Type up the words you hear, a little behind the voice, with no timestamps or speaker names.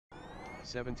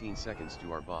17 seconds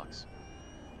to our box.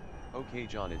 Okay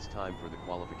John, it's time for the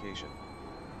qualification.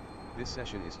 This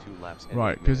session is 2 laps and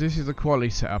right, because this is a quali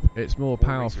setup, it's more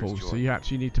powerful, so you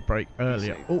actually need to brake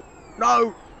earlier. Oh,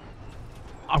 no!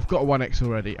 I've got a 1x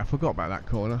already. I forgot about that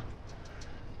corner.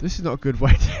 This is not a good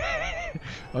way to...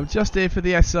 I'm just here for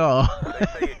the SR. They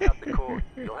say you cut the cord.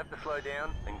 You'll have to slow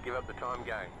down and give up the time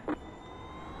gained.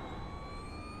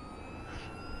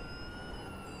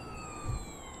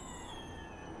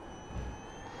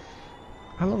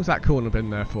 How long's that corner been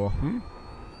there for? Hmm?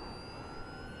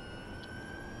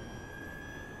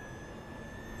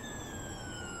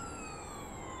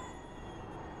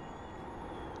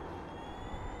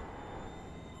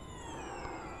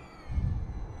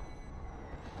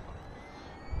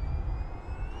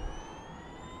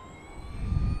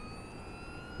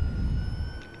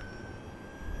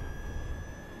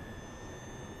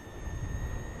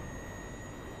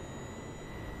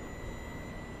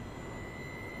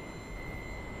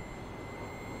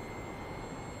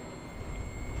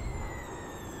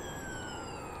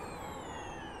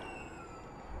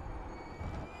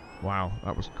 Wow,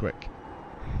 that was quick.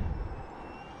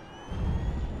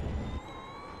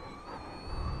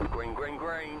 Green, green,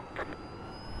 green.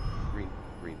 Green,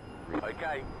 green, green.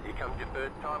 Okay, here comes your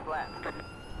first time lap.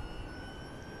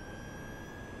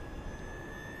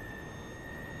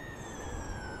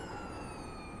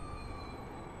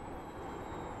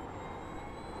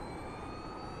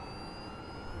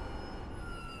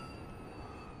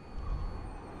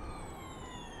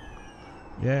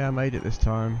 Yeah, I made it this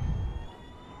time.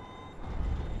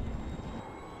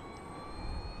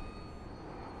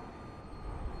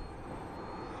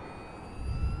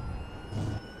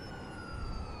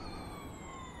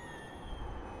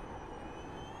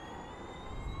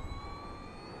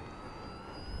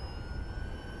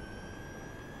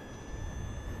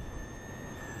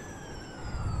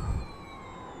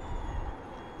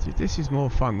 See, this is more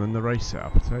fun than the race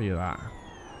setup, I'll tell you that.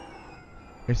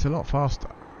 It's a lot faster.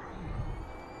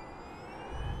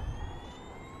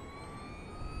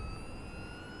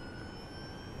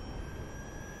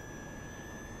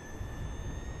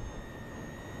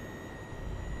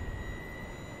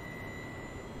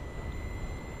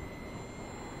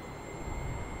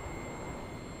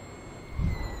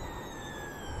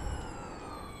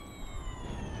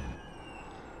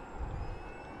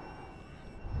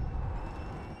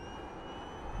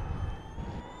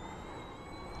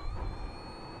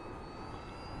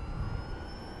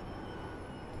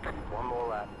 One more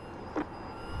lap.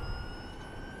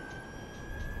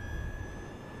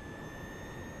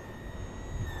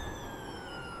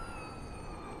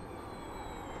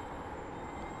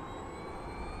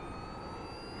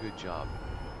 Good job.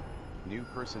 New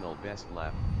personal best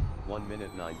lap, 1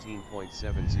 minute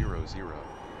 19.700.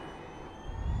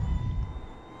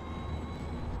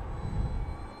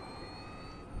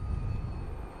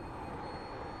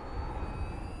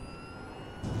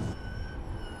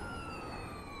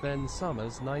 Ben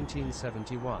Summers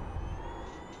 1971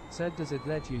 said, does it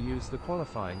let you use the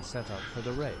qualifying setup for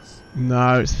the race?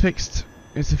 No, it's fixed.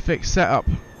 It's a fixed setup.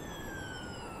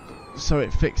 So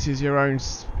it fixes your own...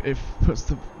 It puts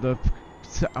the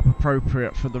setup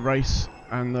appropriate for the race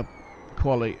and the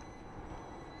quali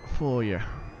for you.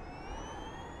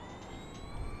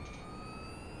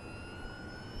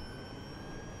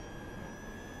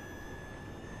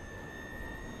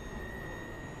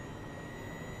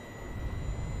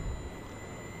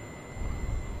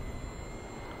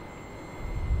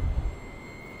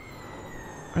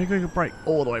 I'm going to brake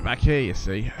all the way back here, you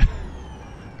see,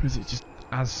 because it just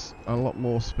has a lot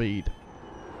more speed.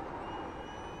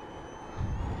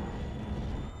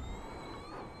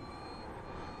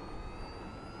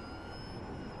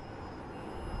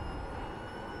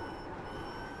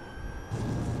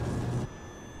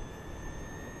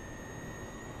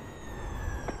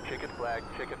 Checkered flag,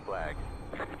 checkered flag.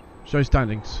 Show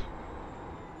standings.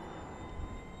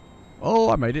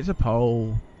 Oh, I made it to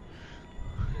pole.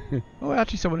 Oh,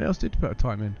 actually someone else did put a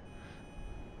time in.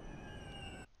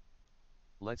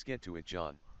 Let's get to it,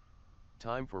 John.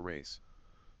 Time for race.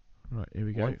 Right, here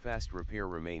we go. 1 fast repair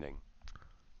remaining.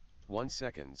 1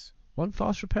 seconds. 1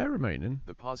 fast repair remaining.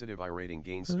 The positive iRating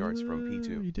gain starts from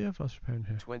P2. You do have fast repair in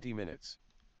here. 20 minutes.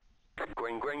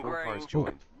 Green, green, 4 green. cars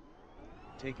joined.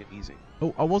 Take it easy.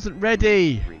 Oh, I wasn't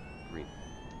ready. Green, green.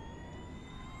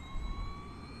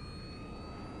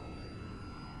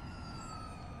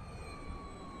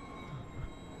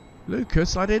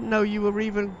 Lucas, I didn't know you were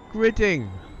even gridding.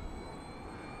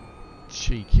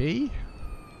 Cheeky.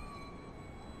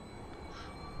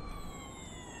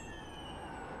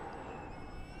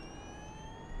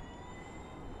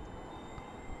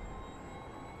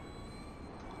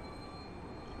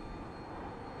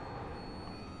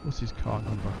 What's his car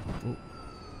number? Oh.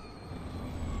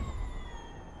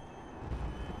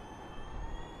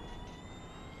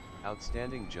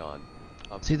 Outstanding, John.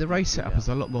 See, the race setup is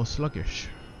a lot more sluggish.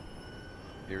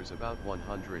 There's about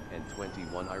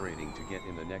 121 I rating to get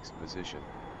in the next position.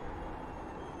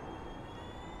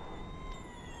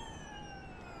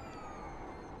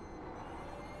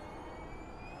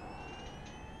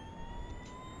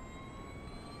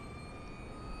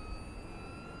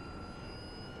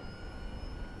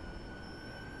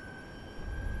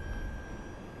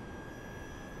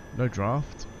 No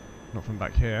draft, not from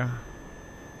back here.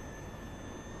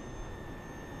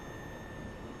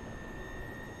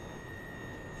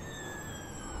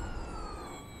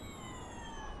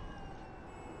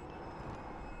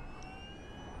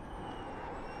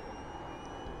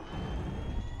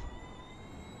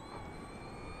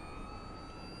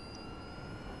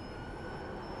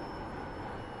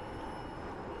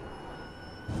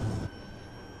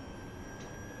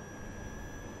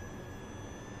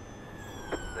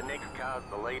 The next car's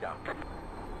the leader.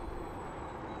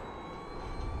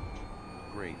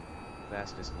 Great.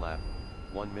 Fastest lap.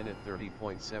 1 minute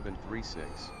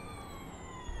 30.736.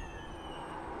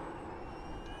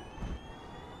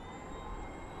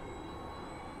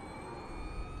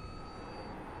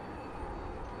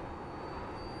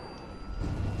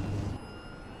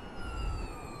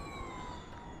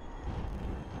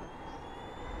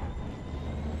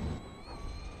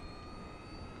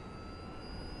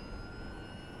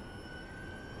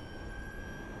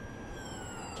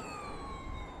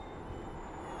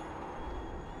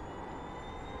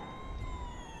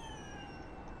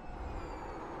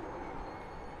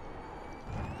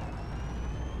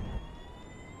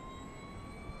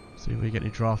 See if we get any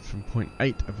draft from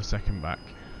 0.8 of a second back.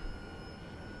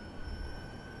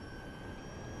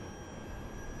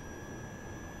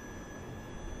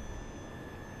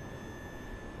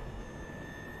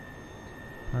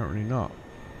 Apparently not.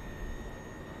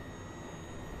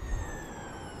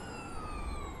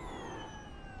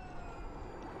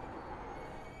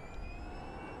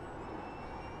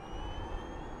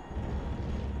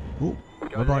 Oh,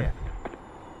 bye-bye.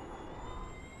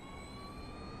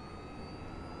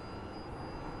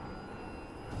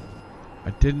 I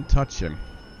didn't touch him.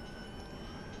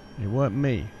 It weren't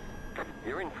me.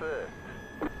 You're in first.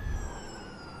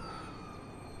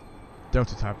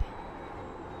 Delta tab.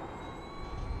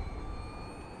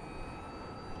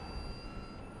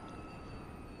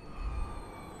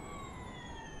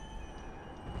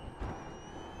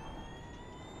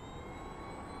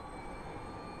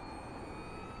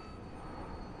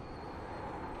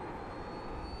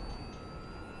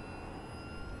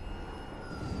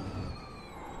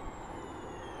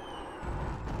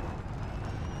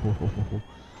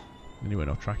 Then he went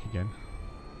off track again.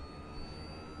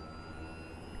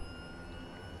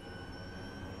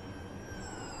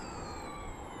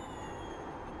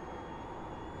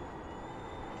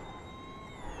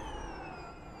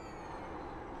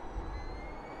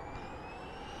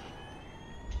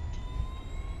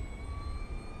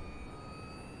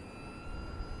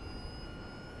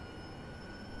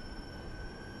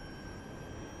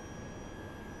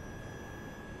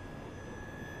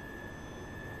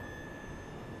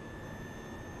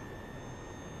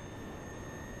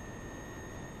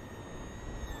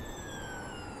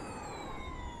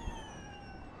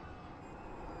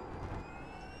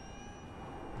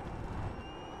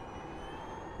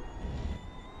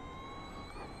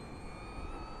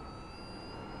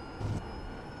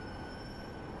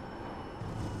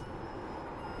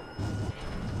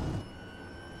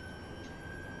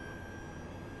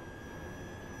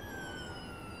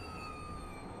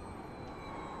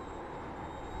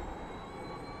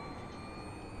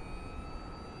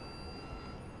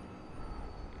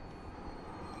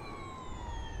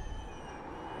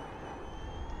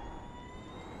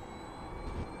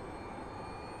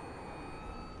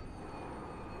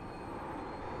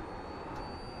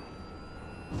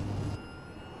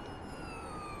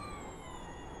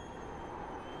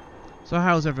 So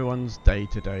how's everyone's day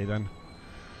today then?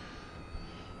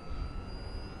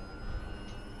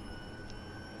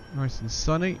 Nice and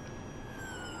sunny.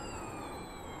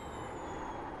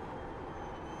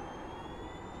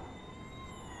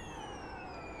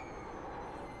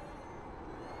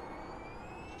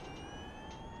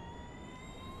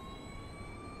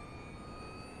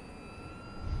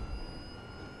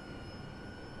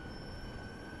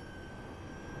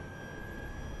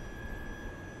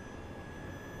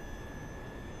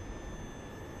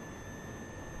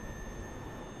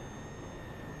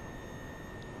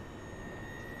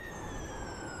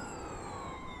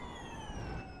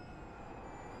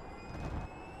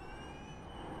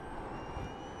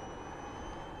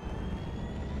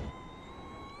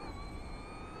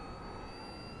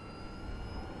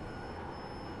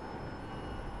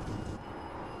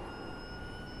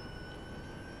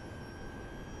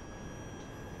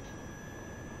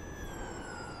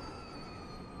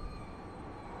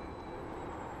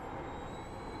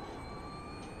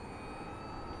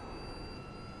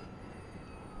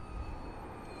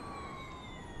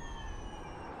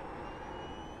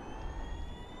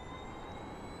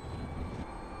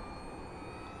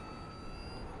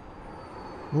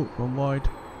 Oh, gone wide.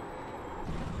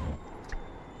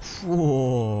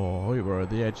 Whoa, we were at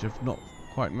the edge of not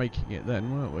quite making it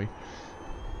then, weren't we?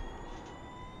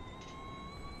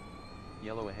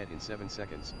 Yellow ahead in 7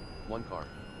 seconds. 1 car.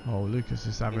 Oh, Lucas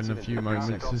is having Incident a few in 3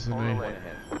 moments, seconds. isn't On the he? left.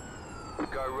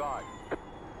 Ahead. Go right.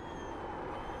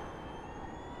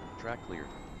 Track cleared.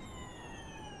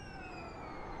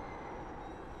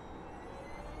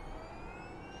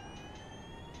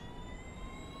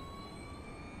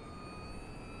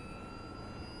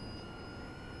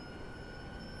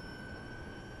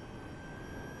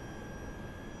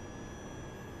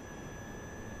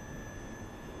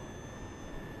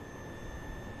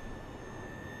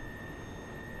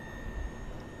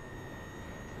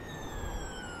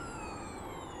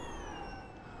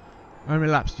 How many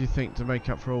laps do you think to make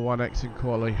up for a 1x in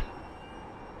quali?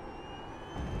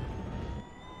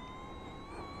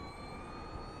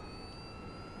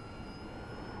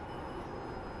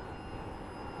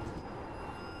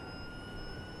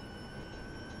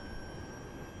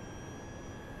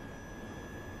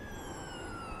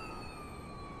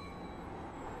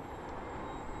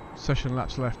 Session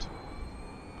laps left.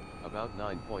 About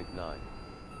 9.9.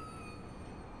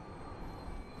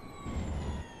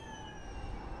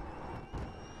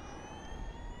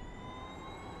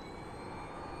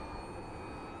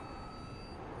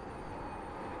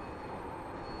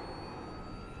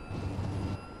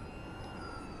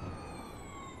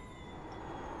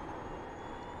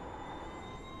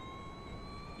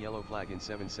 Yellow flag in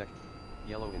 7 seconds.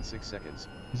 Yellow in 6 seconds.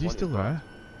 Is he One still in front.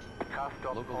 there? Car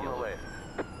stop Local on the yellow. left.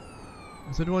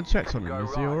 Has anyone checked on him? Go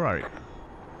Is he right. alright?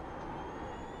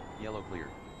 Yellow clear.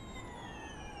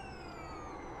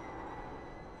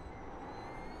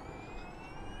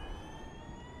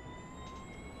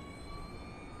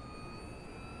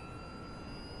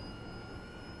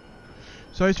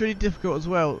 So it's really difficult as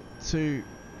well to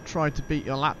try to beat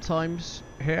your lap times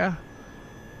here,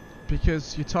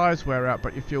 because your tyres wear out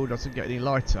but your fuel doesn't get any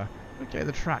lighter. Okay,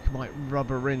 the track might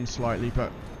rubber in slightly,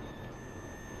 but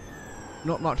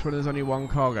not much when there's only one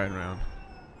car going around.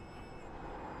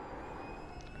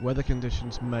 Weather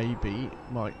conditions might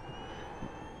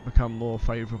become more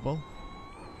favourable,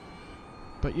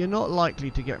 but you're not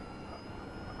likely to get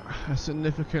a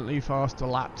significantly faster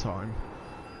lap time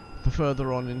the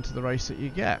further on into the race that you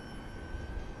get.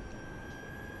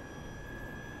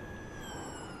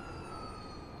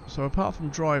 So apart from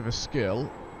driver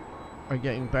skill and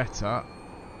getting better,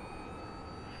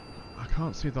 I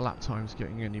can't see the lap times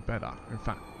getting any better. In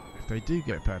fact, if they do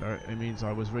get better, it means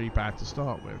I was really bad to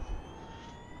start with.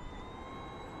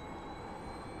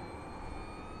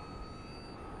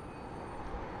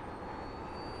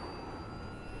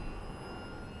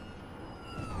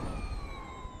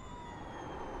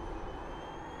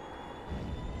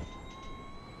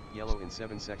 Yellow in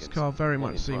 7 seconds. This car very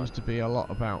One much in seems front. to be a lot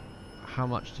about how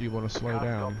much do you want to slow Car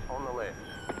down. stop on the left.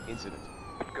 Incident.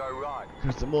 Go right.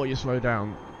 Because the more you slow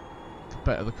down, the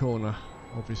better the corner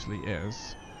obviously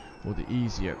is, or the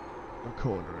easier the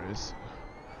corner is,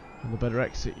 and the better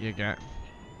exit you get.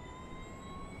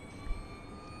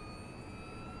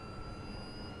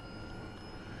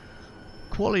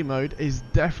 Quali mode is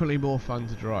definitely more fun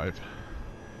to drive.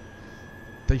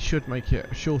 They should make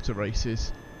it shorter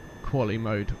races, quali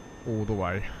mode all the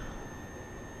way.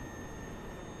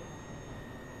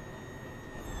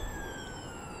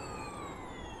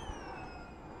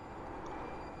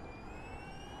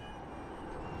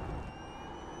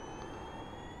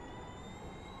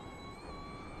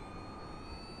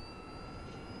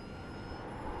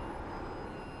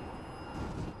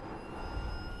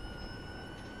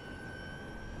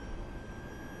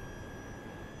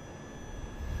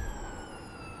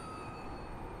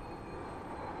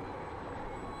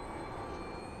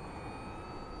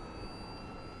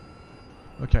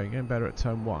 Okay, getting better at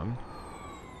turn 1.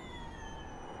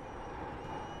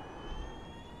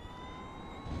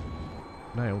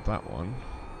 Nailed that one.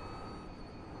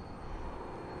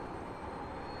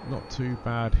 Not too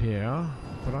bad here,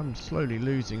 but I'm slowly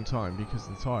losing time because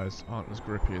the tyres aren't as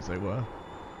grippy as they were.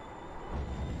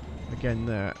 Again,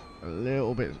 they're a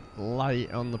little bit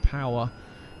late on the power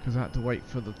because I had to wait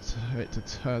for it to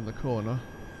turn the corner.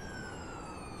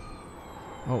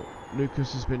 Oh,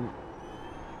 Lucas has been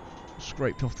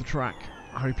scraped off the track.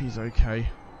 I hope he's okay.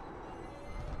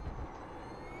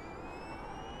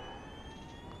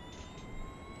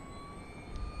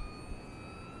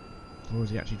 Or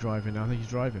is he actually driving now? I think he's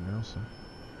driving now, so.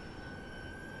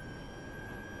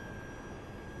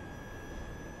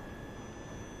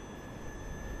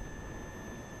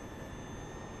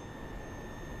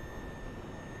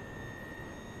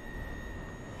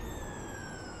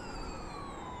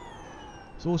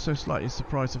 was also slightly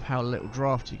surprised of how little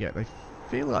draft you get. They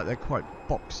feel like they're quite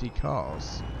boxy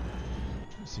cars,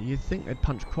 so you'd think they'd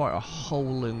punch quite a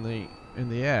hole in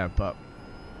the air, but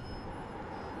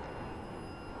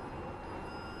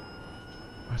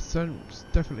I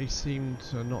definitely seemed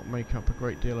to not make up a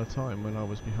great deal of time when I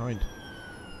was behind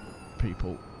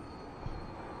people.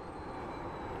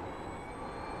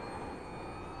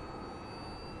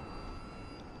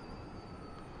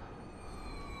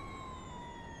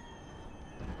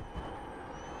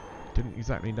 Didn't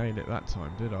exactly nail it that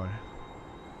time, did I?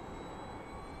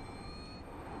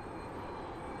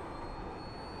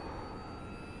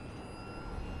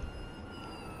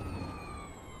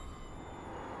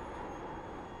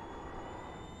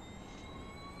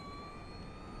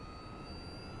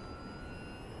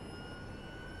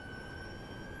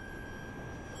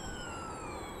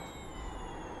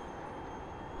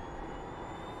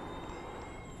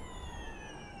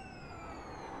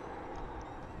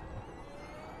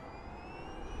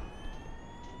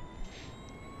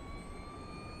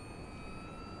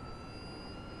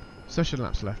 Session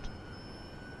laps left.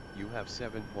 You have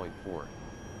 7.4.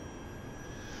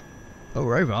 Oh,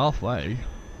 we're over halfway.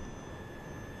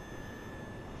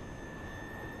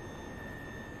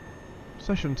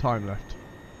 Session time left.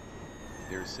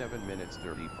 There's 7 minutes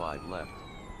 35 left.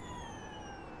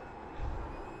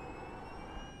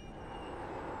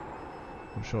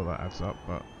 I'm sure that adds up,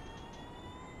 but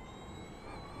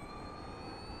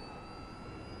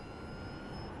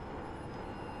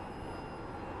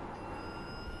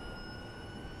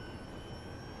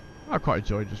I quite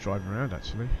enjoyed just driving around,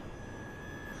 actually.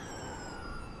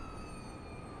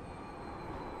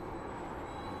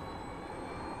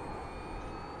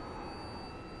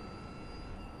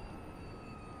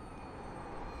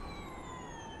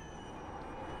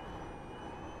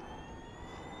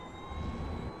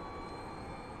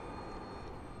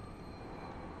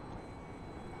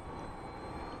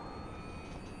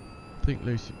 I think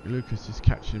Lucas is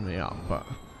catching me up, but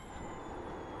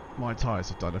my tyres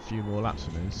have done a few more laps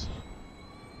than his.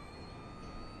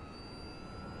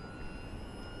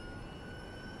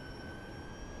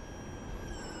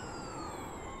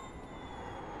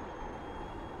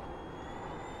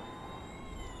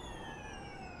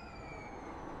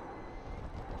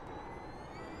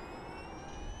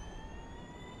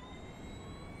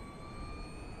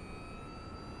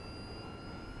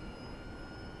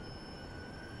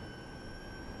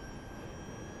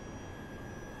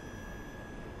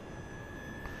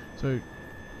 So,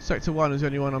 Sector 1 is the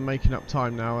only one I'm making up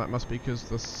time now. That must be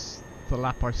because the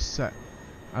lap I set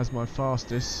as my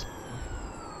fastest.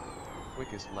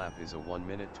 Quickest lap is a 1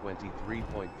 minute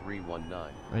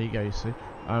 23.319. There you go, you see.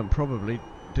 Probably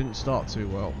didn't start too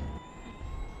well.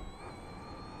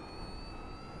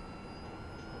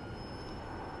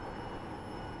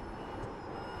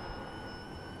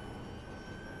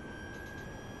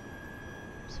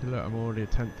 See, look, I'm already a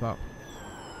 10th up.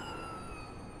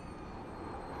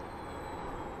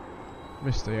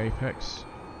 Missed the apex.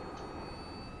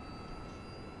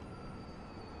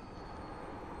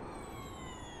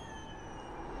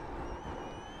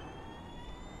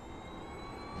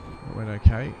 That went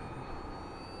okay.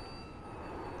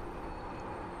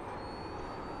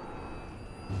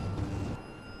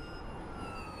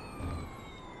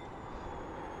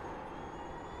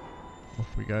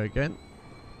 Off we go again.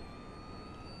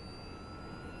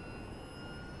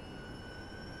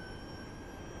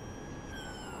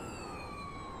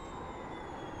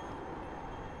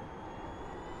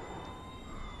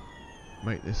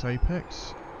 Make this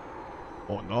apex,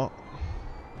 or not.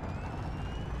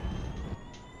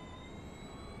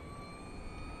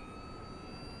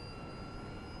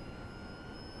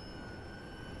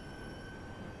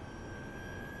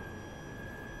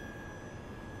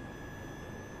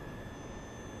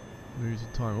 Losing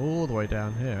time all the way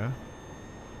down here.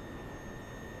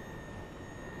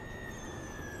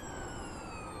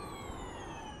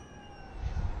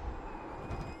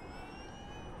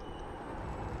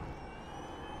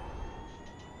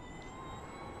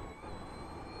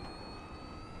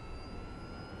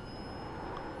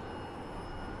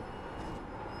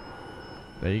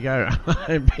 There you go.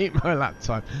 I beat my lap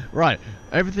time. Right,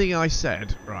 everything I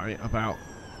said, right, about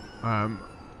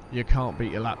you can't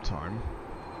beat your lap time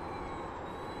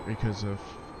because of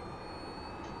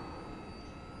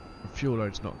fuel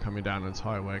load's not coming down and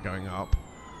tyre wear going up.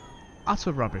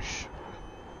 Utter rubbish.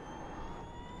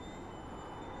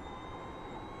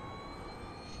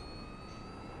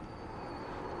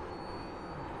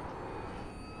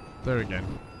 There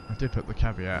again. I did put the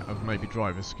caveat of maybe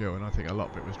driver skill, and I think a lot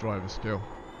of it was driver skill.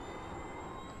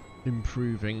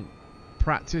 Improving.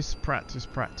 Practice, practice,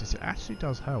 practice. It actually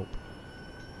does help.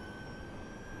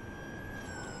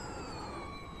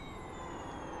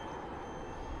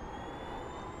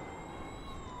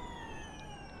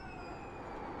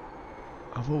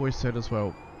 I've always said as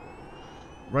well,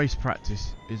 race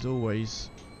practice is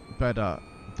always better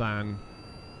than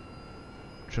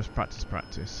just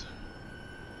practice.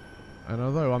 And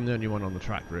although I'm the only one on the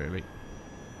track really,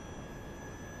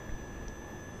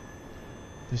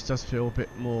 this does feel a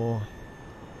bit more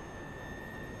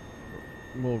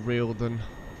real than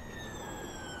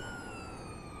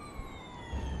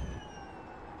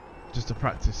just a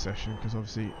practice session, because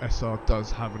obviously SR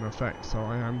does have an effect, so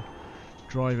I am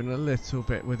driving a little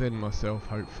bit within myself,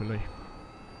 hopefully.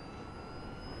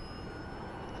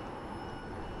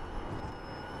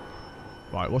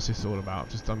 Right, what's this all about?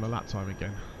 Just done my lap time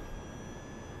again.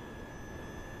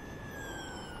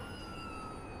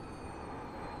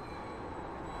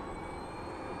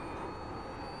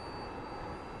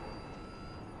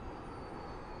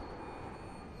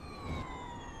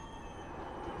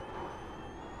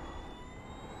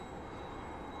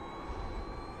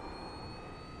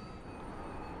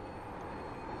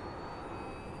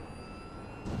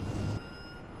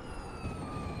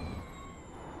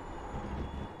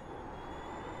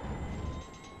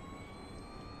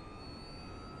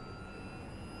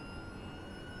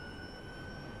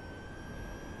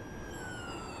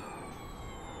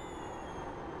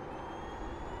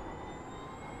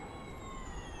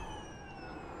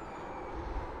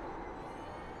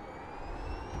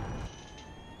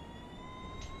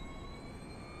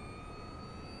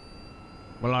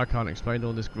 Well, I can't explain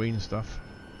all this green stuff.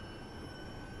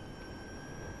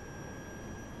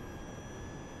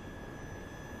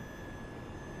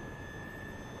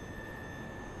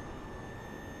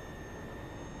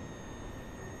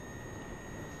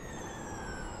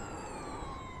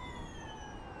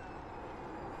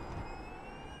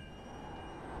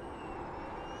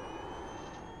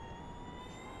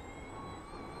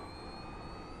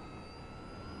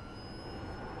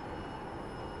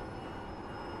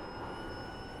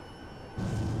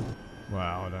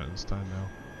 Wow, I don't understand now.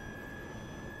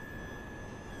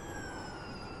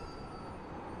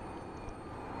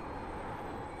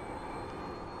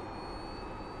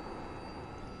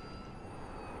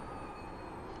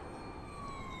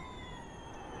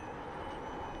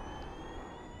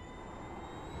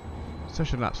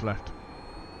 Session laps left.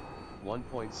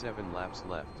 1.7 laps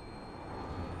left.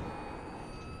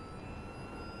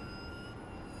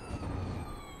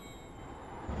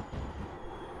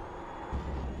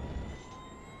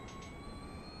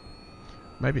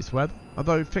 Maybe it's weather.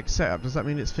 Although fixed setup, does that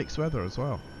mean it's fixed weather as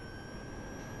well?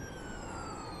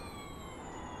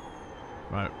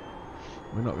 Right.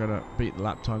 We're not going to beat the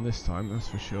lap time this time, that's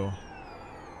for sure.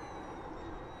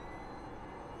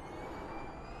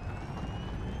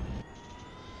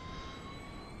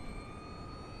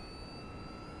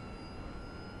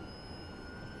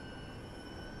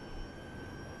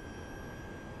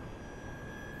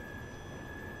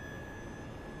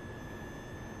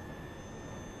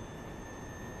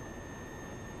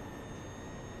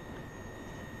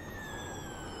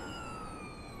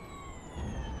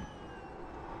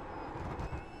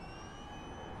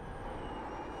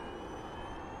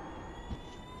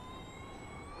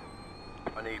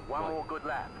 I need one more good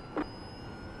lap.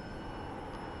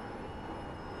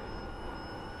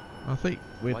 I think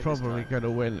we're probably going to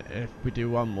win if we do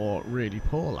one more really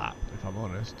poor lap, if I'm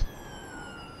honest.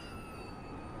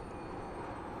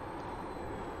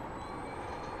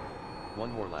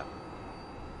 One more lap.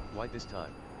 White this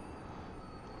time.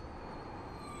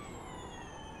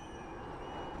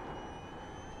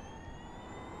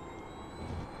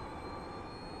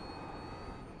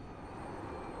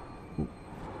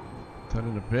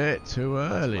 Turning a bit too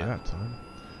early that time.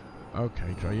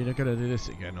 Okay, Dre, you're not going to do this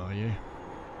again, are you?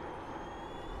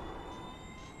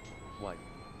 White.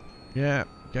 Yeah,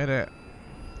 get it.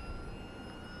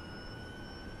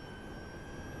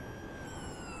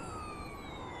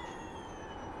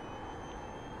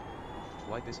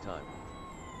 White this time.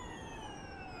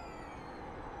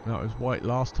 No, it was white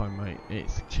last time, mate.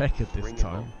 It's checkered this Bring it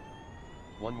time. home.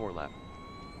 One more lap.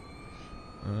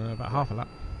 About half a lap.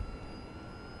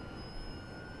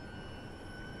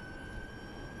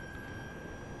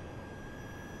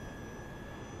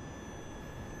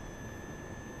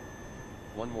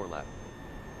 One more lap.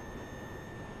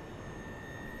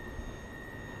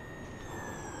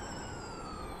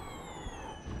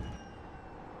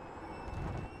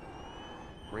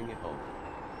 Bring it home.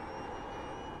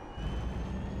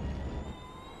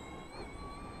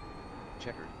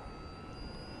 Checkered.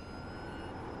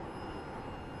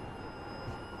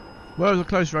 Well, it was a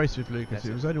close race with Lucas. That's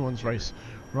It it. was anyone's race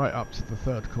right up to the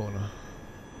third corner.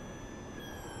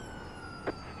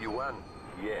 You won.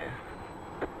 Yes.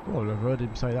 Well, I've heard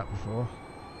him say that before.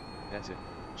 That's it.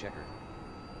 Checkered.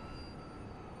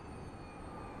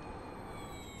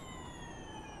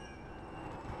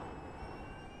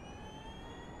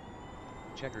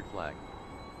 Checkered flag.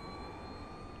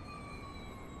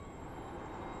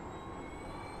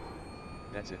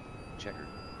 That's it, checkered.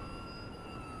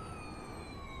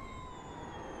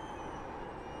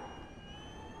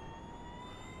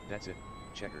 That's it,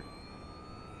 checkered.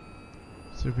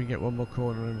 See if we can get one more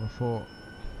corner in before.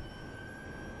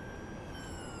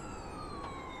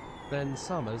 Ben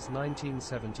Summers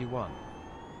 1971.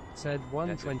 Said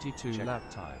 122 lap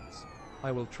times.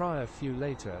 I will try a few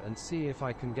later and see if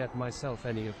I can get myself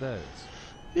any of those.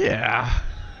 Yeah.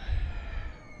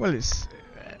 Well, it's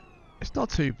not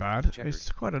too bad. Checkered.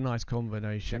 It's quite a nice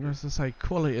combination. Checkered. As I say,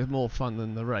 quality is more fun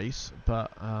than the race,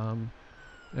 but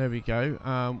there we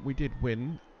go. We did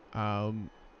win 3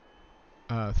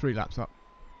 laps up.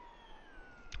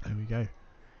 There we go.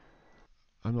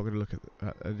 I'm not going to look at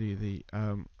any of the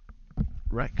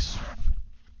wrecks.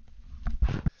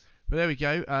 But there we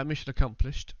go. Mission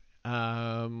accomplished.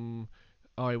 I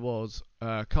was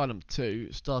car number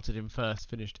 2, started in first,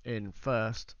 finished in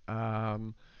first.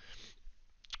 0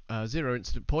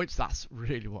 incident points. That's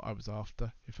really what I was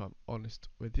after, if I'm honest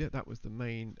with you. That was the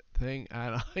main thing.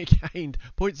 And I gained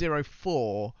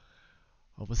 0.04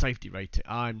 of a safety rating.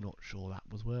 I'm not sure that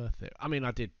was worth it. I mean,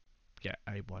 I did get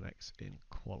a 1x in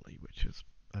quality, which was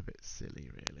a bit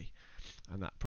silly, really. And that